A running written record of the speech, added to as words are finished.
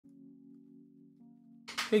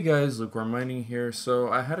Hey guys, Lukewarm Mining here. So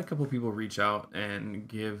I had a couple people reach out and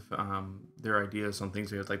give their ideas on things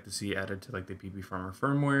they would like to see added to like the PBFarmer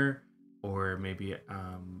firmware, or maybe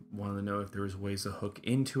wanted to know if there was ways to hook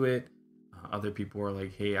into it. Other people were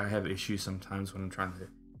like, "Hey, I have issues sometimes when I'm trying to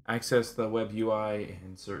access the web UI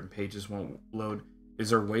and certain pages won't load.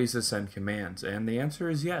 Is there ways to send commands?" And the answer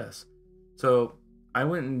is yes. So I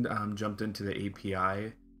went and jumped into the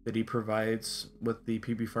API that he provides with the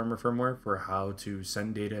PBFarmer firmware for how to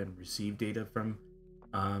send data and receive data from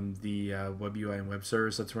the web UI and web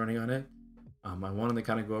service that's running on it. I wanted to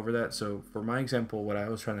kind of go over that. So for my example, what I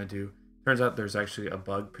was trying to do, turns out there's actually a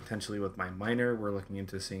bug potentially with my miner. We're looking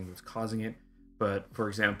into seeing what's causing it. But for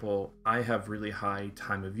example, I have really high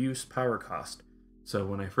time of use power cost. So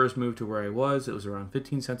when I first moved to where I was, it was around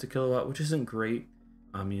 15 cents a kilowatt, which isn't great,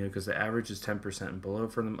 because the average is 10% and below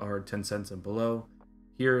for them, or 10 cents and below.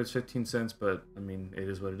 Here it's 15 cents, but I mean, it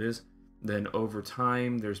is what it is. Then over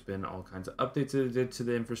time, there's been all kinds of updates that it did to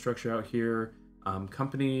the infrastructure out here.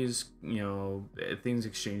 Companies, things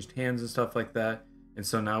exchanged hands and stuff like that. And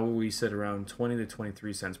so now we sit around 20 to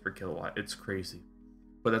 23 cents per kilowatt. It's crazy.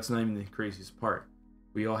 But that's not even the craziest part.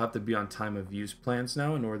 We all have to be on time of use plans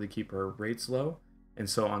now in order to keep our rates low. And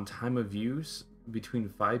so on time of use, between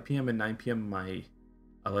 5 p.m. and 9 p.m., my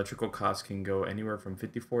electrical costs can go anywhere from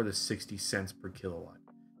 54 to 60 cents per kilowatt.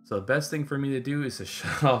 So the best thing for me to do is to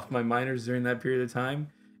shut off my miners during that period of time.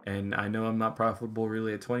 And I know I'm not profitable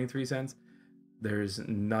really at 23 cents. There's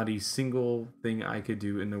not a single thing I could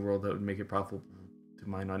do in the world that would make it profitable to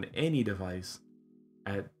mine on any device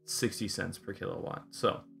at 60 cents per kilowatt.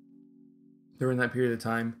 So during that period of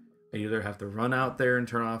time, I either have to run out there and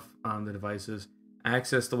turn off the devices,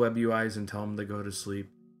 access the web UIs and tell them to go to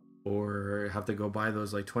sleep, or have to go buy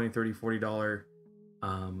those like $20, $30,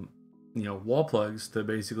 $40 wall plugs to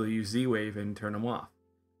basically use Z-Wave and turn them off.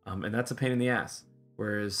 And that's a pain in the ass.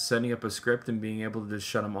 Whereas setting up a script and being able to just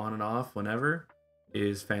shut them on and off whenever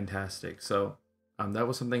is fantastic. So that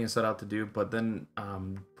was something I set out to do, but then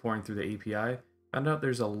pouring through the API, found out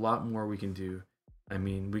there's a lot more we can do. I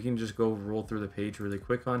mean, we can just go roll through the page really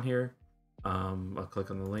quick on here. I'll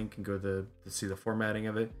click on the link and go to see the formatting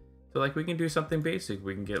of it. So like we can do something basic.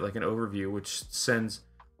 We can get like an overview, which sends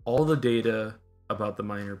all the data about the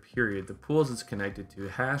miner, period, the pools it's connected to,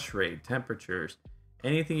 hash rate, temperatures,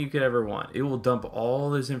 anything you could ever want. It will dump all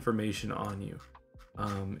this information on you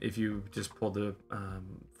if you just pull the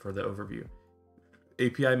for the overview.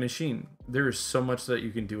 API machine, there is so much that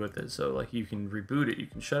you can do with it. So like you can reboot it, you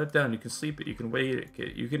can shut it down, you can sleep it, you can wait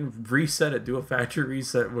it, you can reset it, do a factory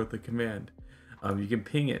reset with the command. You can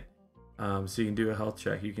ping it, so you can do a health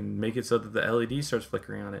check. You can make it so that the LED starts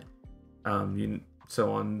flickering on it.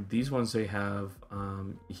 So on these ones, they have,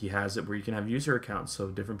 he has it where you can have user accounts. So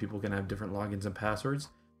different people can have different logins and passwords.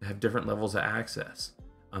 They have different levels of access.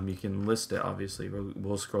 You can list it, obviously.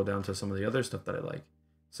 We'll scroll down to some of the other stuff that I like.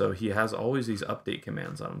 So he has always these update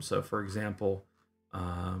commands on him. So for example,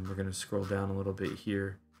 we're going to scroll down a little bit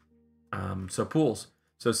here. So pools.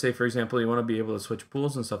 So say, for example, you want to be able to switch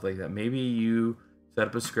pools and stuff like that. Maybe you set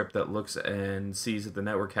up a script that looks and sees that the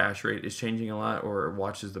network hash rate is changing a lot, or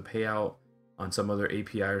watches the payout on some other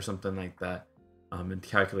API or something like that, and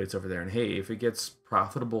calculates over there. And hey, if it gets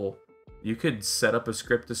profitable, you could set up a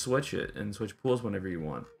script to switch it and switch pools whenever you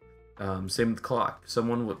want. Same with clock.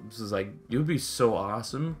 Someone was like, it would be so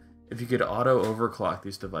awesome if you could auto overclock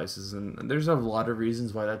these devices. And there's a lot of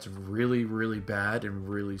reasons why that's really, really bad and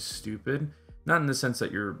really stupid. Not in the sense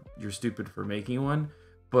that you're stupid for making one,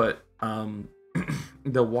 but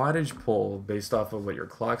the wattage pull based off of what your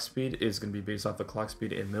clock speed is going to be based off the clock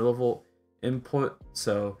speed in millivolt input.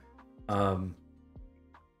 So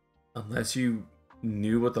unless you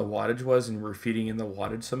knew what the wattage was and were feeding in the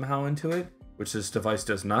wattage somehow into it, which this device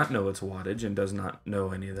does not know its wattage and does not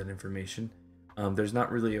know any of that information, there's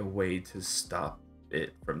not really a way to stop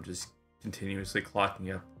it from just continuously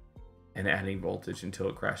clocking up and adding voltage until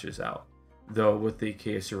it crashes out. Though with the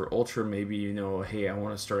KSR Ultra, maybe hey, I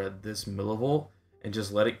want to start at this millivolt and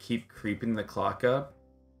just let it keep creeping the clock up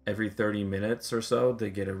every 30 minutes or so to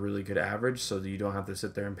get a really good average, so that you don't have to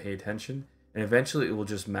sit there and pay attention, and eventually it will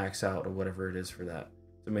just max out or whatever it is for that.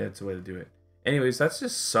 So maybe that's the way to do it. Anyways, that's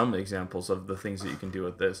just some examples of the things that you can do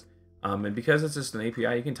with this, and because it's just an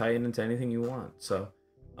API, you can tie it into anything you want. So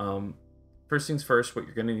first things first, what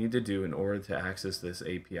you're going to need to do in order to access this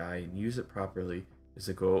API and use it properly is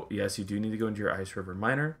to go, yes, you do need to go into your Ice River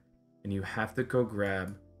miner, and you have to go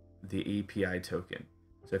grab the API token.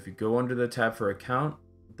 So if you go under the tab for account,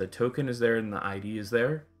 the token is there and the ID is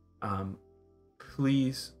there.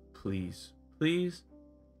 Please, please, please.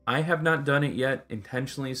 I have not done it yet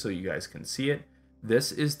intentionally so you guys can see it,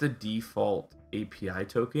 This is the default API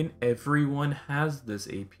token. Everyone has this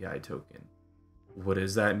API token. What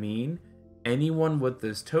does that mean? Anyone with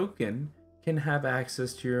this token can have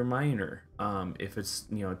access to your miner. If it's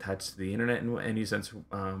attached to the internet in any sense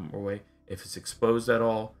or way, if it's exposed at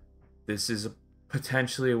all, this is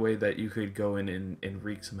potentially a way that you could go in and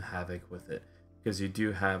wreak some havoc with it, because you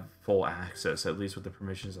do have full access, at least with the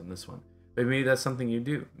permissions on this one. But maybe that's something you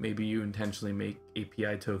do. Maybe you intentionally make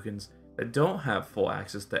API tokens that don't have full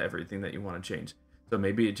access to everything that you want to change. So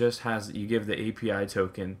maybe it just has, you give the API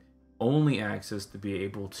token only access to be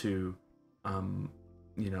able to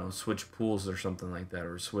switch pools or something like that,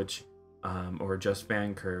 or switch or adjust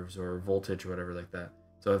fan curves or voltage or whatever like that.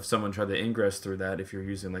 So if someone tried to ingress through that, if you're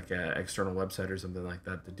using like an external website or something like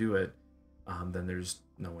that to do it, then there's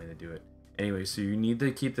no way to do it. Anyway, so you need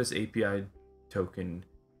to keep this API token,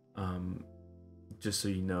 just so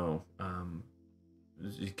you know,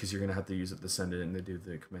 because you're going to have to use it to send it and to do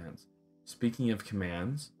the commands. Speaking of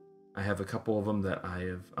commands, I have a couple of them that I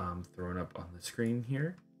have thrown up on the screen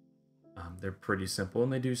here. They're pretty simple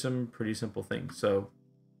and they do some pretty simple things. So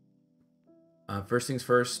first things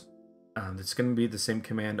first, it's going to be the same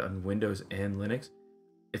command on Windows and Linux.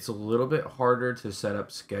 It's a little bit harder to set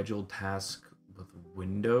up scheduled tasks with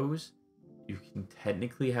Windows. You can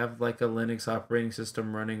technically have like a Linux operating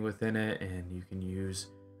system running within it, and you can use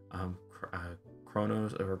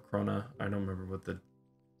Chronos or Krona. I don't remember what the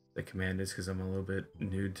command is because I'm a little bit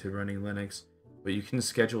new to running Linux. But you can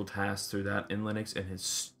schedule tasks through that in Linux, and it's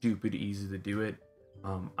stupid easy to do it.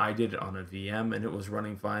 I did it on a VM, and it was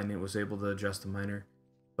running fine. It was able to adjust the miner.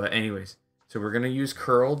 But anyways, so we're going to use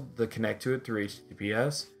curl to connect to it through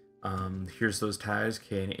HTTPS. Here's those tags,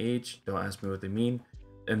 K and H. Don't ask me what they mean.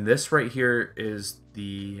 And this right here is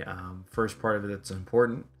the first part of it that's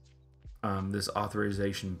important. This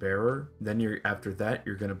authorization bearer. Then after that,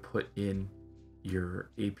 you're going to put in your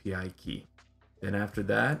API key. Then after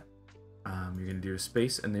that, you're going to do a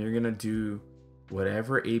space, and then you're going to do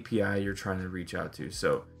whatever API you're trying to reach out to.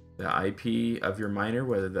 So the IP of your miner,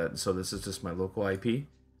 so this is just my local IP.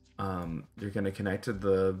 You're going to connect to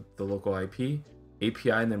the local IP,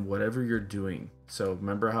 API, and then whatever you're doing. So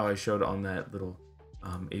remember how I showed on that little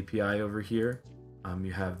API over here?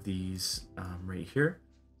 You have these right here.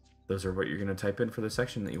 Those are what you're going to type in for the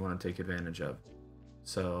section that you want to take advantage of.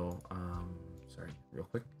 So, sorry, real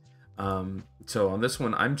quick. So on this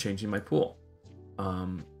one, I'm changing my pool.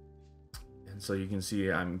 And so you can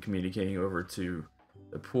see I'm communicating over to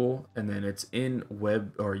the pool, and then it's in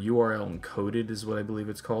web or URL encoded is what I believe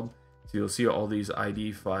it's called. So you'll see all these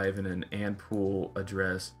ID5 and an pool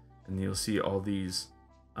address, and you'll see all these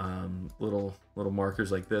little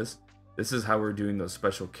markers like this. This is how we're doing those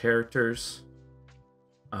special characters.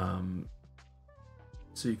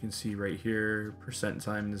 So you can see right here,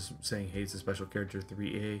 %time is saying, hey, it's a special character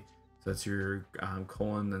 3A. So that's your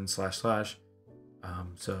colon, then //.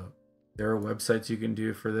 So there are websites you can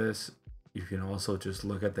do for this. You can also just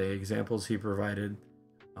look at the examples he provided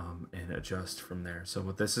and adjust from there. So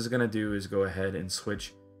what this is going to do is go ahead and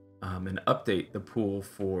switch and update the pool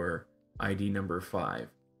for ID number 5.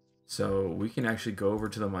 So we can actually go over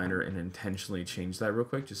to the miner and intentionally change that real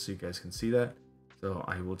quick, just so you guys can see that. So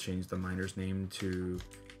I will change the miner's name to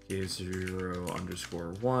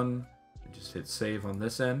K0_1 and just hit save on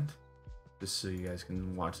this end, just so you guys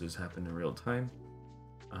can watch this happen in real time.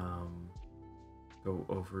 Go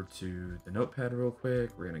over to the notepad real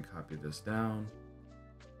quick. We're going to copy this down.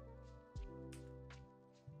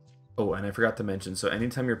 Oh, and I forgot to mention, so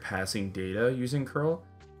anytime you're passing data using curl,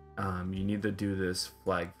 you need to do this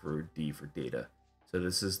flag for D for data. So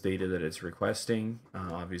this is data that it's requesting.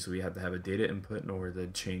 Obviously, we have to have a data input in order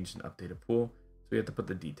to change and update a pool. So we have to put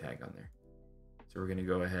the D tag on there. So we're going to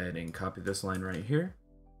go ahead and copy this line right here.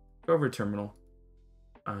 Go over to terminal.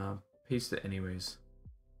 Paste it anyways.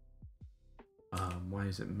 Why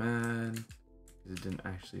is it mad? Because it didn't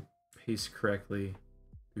actually paste correctly.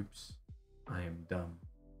 Oops. I am dumb.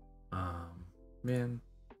 Man.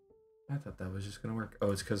 I thought that was just going to work.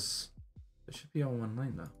 Oh, it's because it should be on one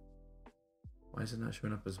line though. Why is it not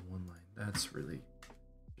showing up as one line? That's really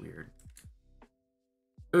weird.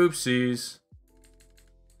 Oopsies.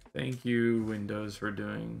 Thank you, Windows, for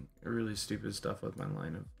doing really stupid stuff with my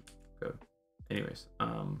line of code. Anyways,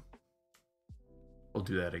 we'll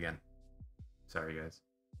do that again. Sorry, guys.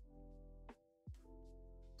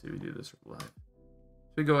 So we do this live.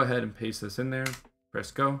 So we go ahead and paste this in there.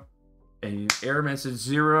 Press go. And error message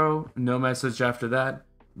 0, no message after that,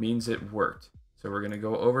 means it worked. So we're going to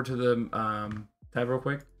go over to the tab real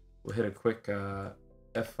quick. We'll hit a quick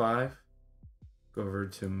F5. Go over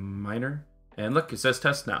to miner. And look, it says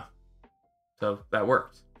test now. So that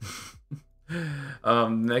worked.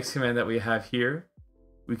 Next command that we have here,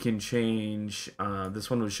 we can change, this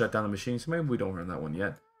one would shut down the machine, so maybe we don't run that one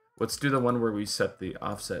yet. Let's do the one where we set the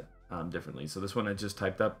offset differently. So this one I just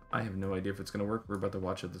typed up. I have no idea if it's going to work. We're about to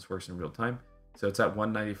watch if this works in real time. So it's at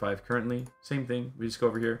 195 currently. Same thing. We just go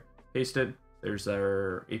over here, paste it. There's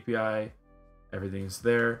our API. Everything's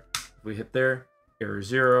there. If we hit there, error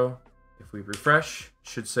 0. If we refresh,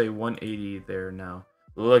 should say 180 there now.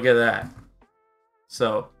 Look at that.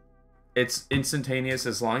 So it's instantaneous.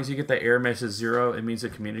 As long as you get the error message 0, it means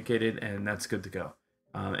it communicated, and that's good to go.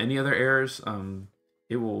 Any other errors,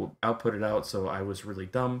 it will output it out. So I was really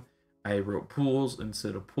dumb. I wrote pools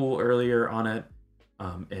instead of pool earlier on it.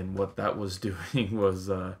 And what that was doing was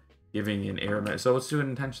giving an error message. So let's do it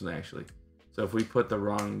intentionally, actually. So if we put the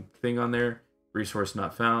wrong thing on there, resource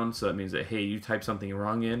not found. So that means that, hey, you typed something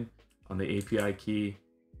wrong in on the API key.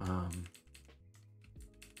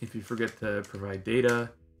 If you forget to provide data,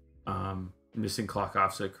 missing clock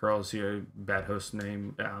offset curls here, bad host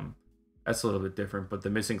name. That's a little bit different, but the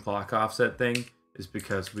missing clock offset thing is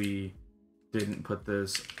because we didn't put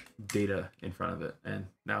this data in front of it, and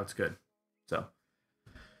now it's good. So,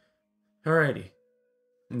 alrighty.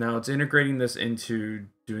 Now it's integrating this into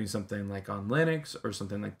doing something like on Linux or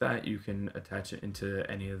something like that. You can attach it into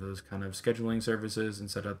any of those kind of scheduling services and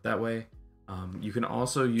set up that way. You can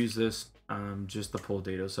also use this just to pull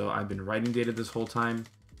data. So I've been writing data this whole time.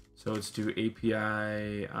 So let's do API,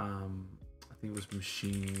 I think it was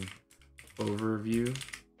machine overview.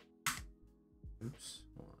 Oops.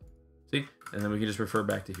 Hold on. See? And then we can just refer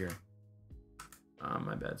back to here.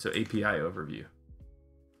 My bad. So API overview.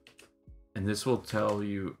 And this will tell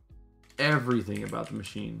you everything about the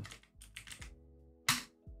machine.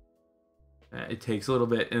 It takes a little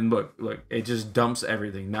bit, and look, it just dumps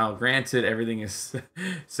everything. Now, granted, everything is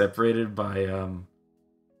separated by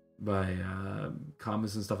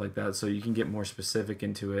commas and stuff like that, so you can get more specific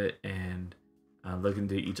into it and look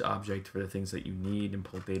into each object for the things that you need and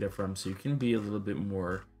pull data from, so you can be a little bit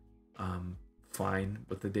more fine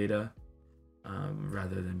with the data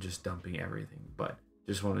rather than just dumping everything. But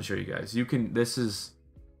just want to show you guys, this is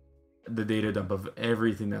the data dump of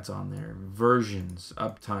everything that's on there: versions,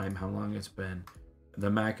 uptime, how long it's been, the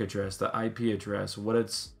MAC address, the IP address, what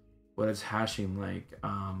it's hashing like,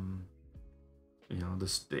 you know,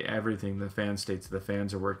 everything, the fan states, the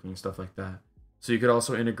fans are working, stuff like that. So you could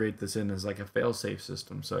also integrate this in as like a fail-safe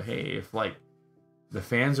system. So hey, if like the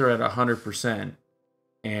fans are at 100%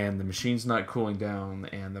 and the machine's not cooling down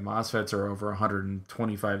and the MOSFETs are over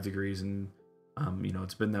 125 degrees and you know,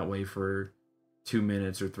 it's been that way for 2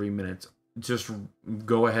 minutes or 3 minutes, just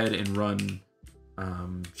go ahead and run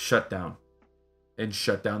shutdown and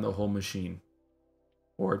shut down the whole machine,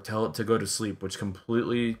 or tell it to go to sleep, which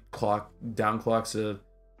completely downclocks the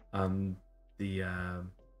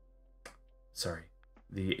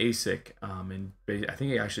ASIC, and I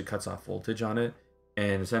think it actually cuts off voltage on it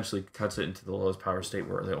and essentially cuts it into the lowest power state,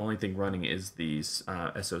 where the only thing running is the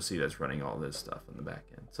SoC that's running all this stuff in the back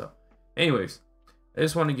end. So anyways, I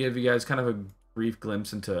just want to give you guys kind of a brief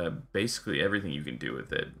glimpse into basically everything you can do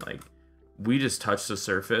with it. Like, we just touched the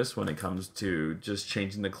surface when it comes to just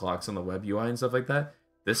changing the clocks on the web UI and stuff like that.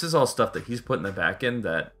 This is all stuff that he's put in the back end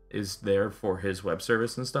that is there for his web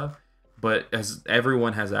service and stuff. But as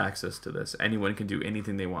everyone has access to this, anyone can do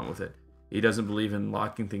anything they want with it. He doesn't believe in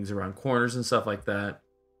locking things around corners and stuff like that.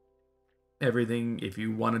 Everything, if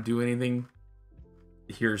you want to do anything,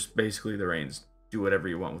 here's basically the reins. Do whatever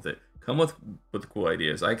you want with it. Come with cool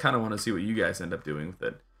ideas. I kind of want to see what you guys end up doing with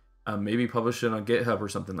it. Maybe publish it on GitHub or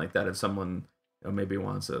something like that if someone, you know, maybe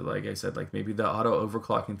wants it. Like I said, like maybe the auto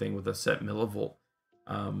overclocking thing with a set millivolt,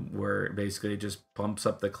 where basically it just pumps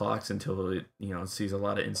up the clocks until it, you know, sees a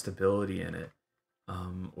lot of instability in it,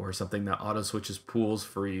 or something that auto switches pools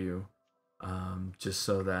for you, just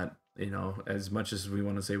so that, you know, as much as we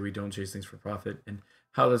want to say we don't chase things for profit, and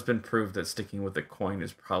how that's been proved that sticking with the coin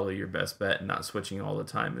is probably your best bet and not switching all the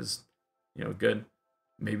time is, you know, good.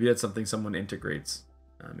 Maybe that's something someone integrates.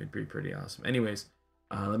 It'd be pretty awesome. Anyways,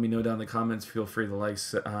 let me know down in the comments. Feel free to like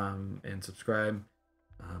and subscribe.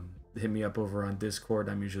 Hit me up over on Discord.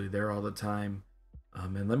 I'm usually there all the time.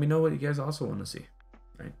 And let me know what you guys also want to see.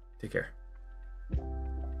 All right, take care.